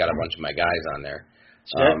bit because you got a bunch of my guys on there.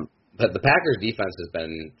 Sure. But the Packers defense has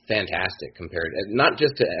been fantastic compared, not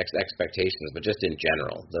just to expectations, but just in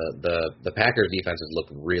general. The Packers defense has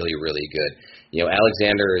looked really, really good.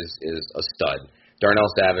 Alexander is a stud. Darnell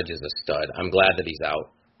Savage is a stud. I'm glad that he's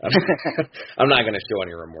out. I'm not going to show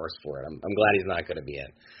any remorse for it. I'm glad he's not going to be in.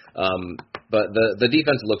 But the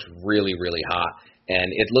defense looks really, really hot. And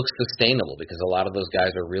it looks sustainable because a lot of those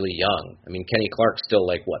guys are really young. I mean, Kenny Clark's still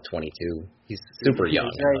 22? He's super young.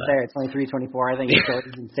 He's right there, 23, 24. I think he's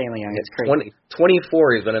insanely young. It's crazy.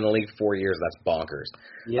 24, he's been in the league 4 years. That's bonkers.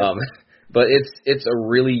 Yep. But it's a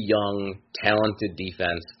really young, talented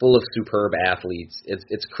defense, full of superb athletes.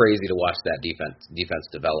 It's crazy to watch that defense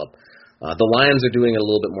develop. The Lions are doing it a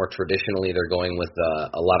little bit more traditionally. They're going with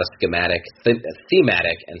a lot of thematic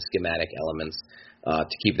and schematic elements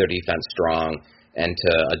to keep their defense strong and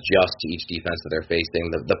to adjust to each defense that they're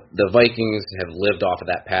facing. The Vikings have lived off of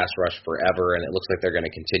that pass rush forever, and it looks like they're going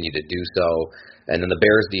to continue to do so. And then the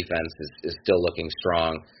Bears' defense is still looking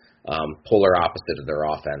strong, polar opposite of their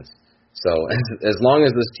offense. So as long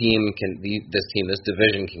as this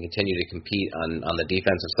division can continue to compete on the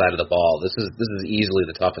defensive side of the ball, this is easily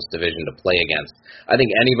the toughest division to play against. I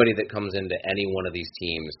think anybody that comes into any one of these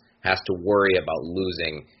teams has to worry about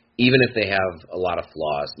losing, even if they have a lot of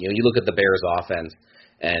flaws. You look at the Bears' offense,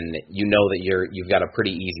 and you know that you've got a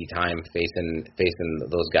pretty easy time facing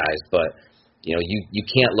those guys. But you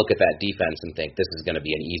can't look at that defense and think this is going to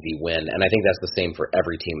be an easy win. And I think that's the same for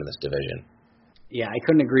every team in this division. Yeah, I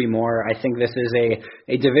couldn't agree more. I think this is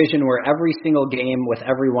a division where every single game with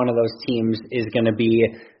every one of those teams is going to be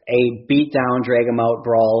a beat down, drag them out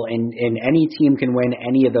brawl, and any team can win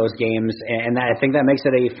any of those games, and I think that makes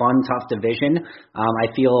it a fun, tough division.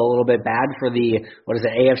 I feel a little bit bad for the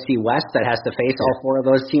AFC West that has to face all four of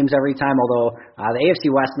those teams every time. Although the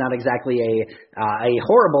AFC West not exactly a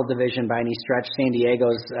horrible division by any stretch. San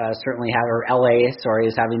Diego's LA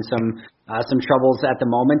is having some troubles at the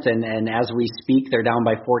moment, and as we speak, they're down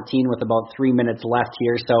by 14 with about 3 minutes left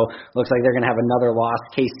here, so looks like they're going to have another loss.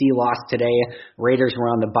 KC lost today. Raiders were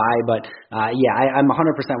on the bye, but I'm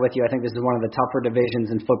 100% with you. I think this is one of the tougher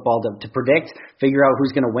divisions in football to predict, figure out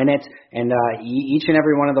who's going to win it, and each and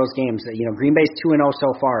every one of those games, Green Bay's 2-0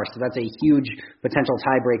 so far, so that's a huge potential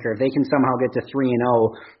tiebreaker. If they can somehow get to 3-0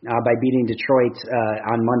 by beating Detroit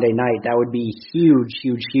on Monday night, that would be huge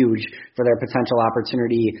for their potential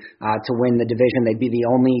opportunity to win the division. They'd be the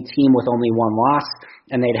only team with only one loss,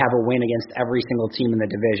 and they'd have a win against every single team in the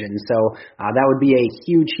division. So that would be a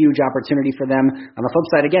huge opportunity for them. On the flip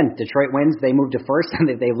side, again, Detroit wins, they move to first, and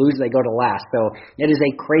if they lose, they go to last. So it is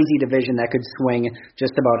a crazy division that could swing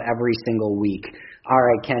just about every single week. All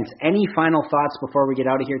right, Kent, any final thoughts before we get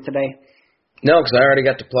out of here today? No, because I already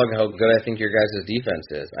got to plug how good I think your guys' defense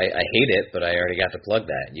is. I hate it, but I already got to plug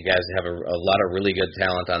that. You guys have a lot of really good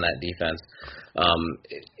talent on that defense.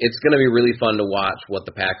 It's going to be really fun to watch what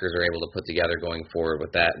the Packers are able to put together going forward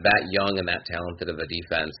with that young and that talented of a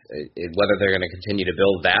defense. Whether they're going to continue to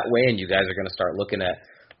build that way, and you guys are going to start looking at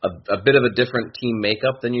a bit of a different team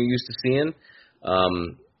makeup than you're used to seeing,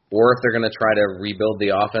 or if they're going to try to rebuild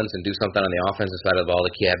the offense and do something on the offensive side of the ball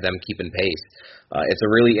to have them keeping pace. It's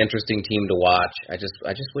a really interesting team to watch. I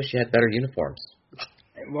just wish you had better uniforms.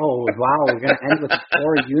 Whoa, wow, we're going to end with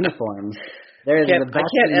 4 uniforms. I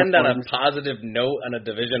can't end on a positive note on a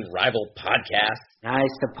division rival podcast. I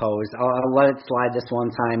suppose. I'll let it slide this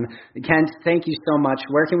one time. Kent, thank you so much.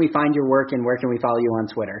 Where can we find your work, and where can we follow you on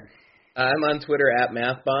Twitter? I'm on Twitter at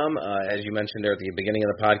MathBomb. As you mentioned there at the beginning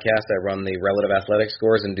of the podcast, I run the relative athletic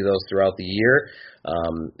scores and do those throughout the year.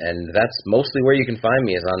 And that's mostly where you can find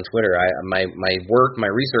me is on Twitter.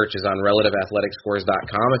 My research is on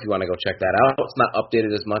relativeathleticScores.com if you want to go check that out. It's not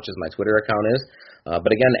updated as much as my Twitter account is.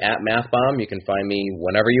 But again, at MathBomb, you can find me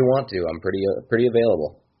whenever you want to. I'm pretty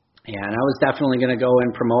available. Yeah, and I was definitely going to go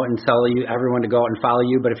and promote and tell everyone to go out and follow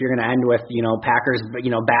you. But if you're going to end with, Packers,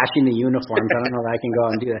 bashing the uniforms, I don't know that I can go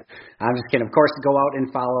out and do that. I'm just kidding. Of course, go out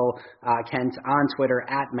and follow Kent on Twitter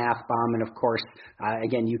at MathBomb. And of course,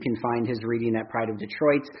 again, you can find his reading at Pride of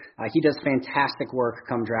Detroit. He does fantastic work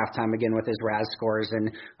come draft time again with his RAS scores.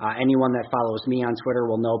 And anyone that follows me on Twitter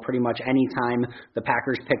will know pretty much any time the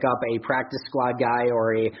Packers pick up a practice squad guy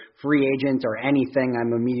or a free agent or anything,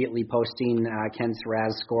 I'm immediately posting Kent's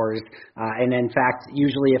RAS scores. And in fact,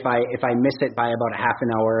 usually if I miss it by about a half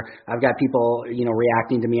an hour, I've got people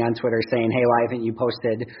reacting to me on Twitter saying, "Hey, why haven't you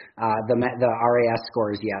posted the RAS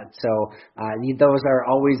scores yet?" So those are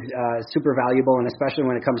always super valuable, and especially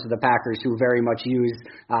when it comes to the Packers, who very much use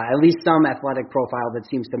at least some athletic profile that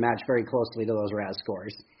seems to match very closely to those RAS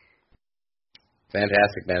scores.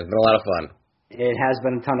 Fantastic, man. It's been a lot of fun. It has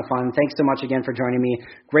been a ton of fun. Thanks so much again for joining me.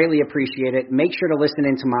 Greatly appreciate it. Make sure to listen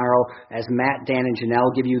in tomorrow as Matt, Dan, and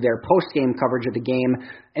Janelle give you their post-game coverage of the game.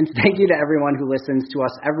 And thank you to everyone who listens to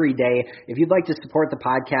us every day. If you'd like to support the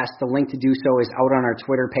podcast, the link to do so is out on our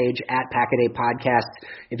Twitter page at Packaday Podcast.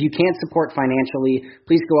 If you can't support financially,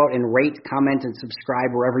 please go out and rate, comment, and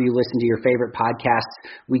subscribe wherever you listen to your favorite podcasts.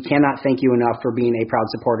 We cannot thank you enough for being a proud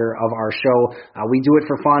supporter of our show. We do it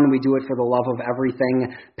for fun. We do it for the love of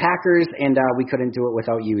everything Packers, and we couldn't do it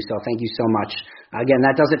without you. So thank you so much. Again,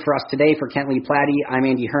 that does it for us today. For Kent Lee Platty, I'm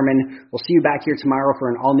Andy Herman. We'll see you back here tomorrow for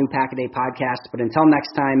an all-new Packaday podcast. But until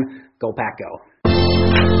next time, go Pack Go.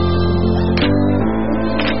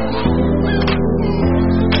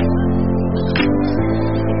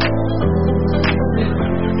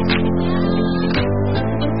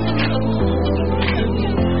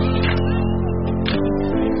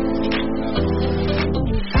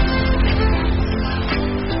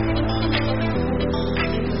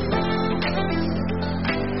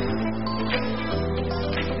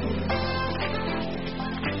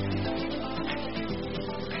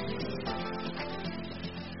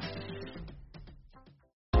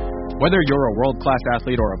 Whether you're a world-class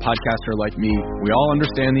athlete or a podcaster like me, we all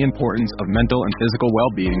understand the importance of mental and physical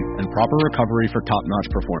well-being and proper recovery for top-notch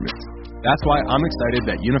performance. That's why I'm excited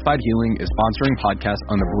that Unified Healing is sponsoring podcasts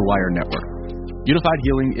on the Blue Wire Network. Unified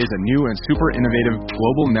Healing is a new and super innovative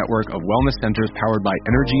global network of wellness centers powered by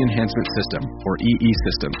Energy Enhancement System, or EE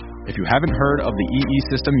System. If you haven't heard of the EE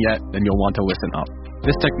System yet, then you'll want to listen up.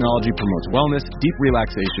 This technology promotes wellness, deep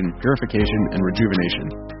relaxation, purification, and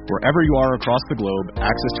rejuvenation. Wherever you are across the globe,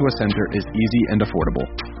 access to a center is easy and affordable.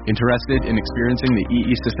 Interested in experiencing the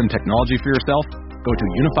EE System technology for yourself? Go to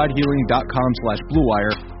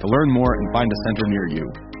unifiedhealing.com/bluewire to learn more and find a center near you.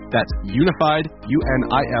 That's unified,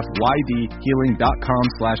 UNIFYD,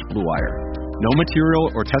 healing.com/bluewire. No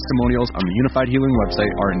material or testimonials on the Unified Healing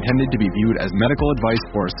website are intended to be viewed as medical advice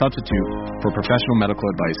or a substitute for professional medical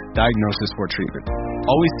advice, diagnosis, or treatment.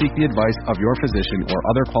 Always seek the advice of your physician or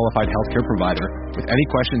other qualified healthcare provider with any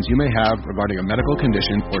questions you may have regarding a medical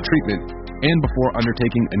condition or treatment and before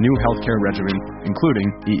undertaking a new healthcare regimen,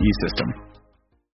 including EE System.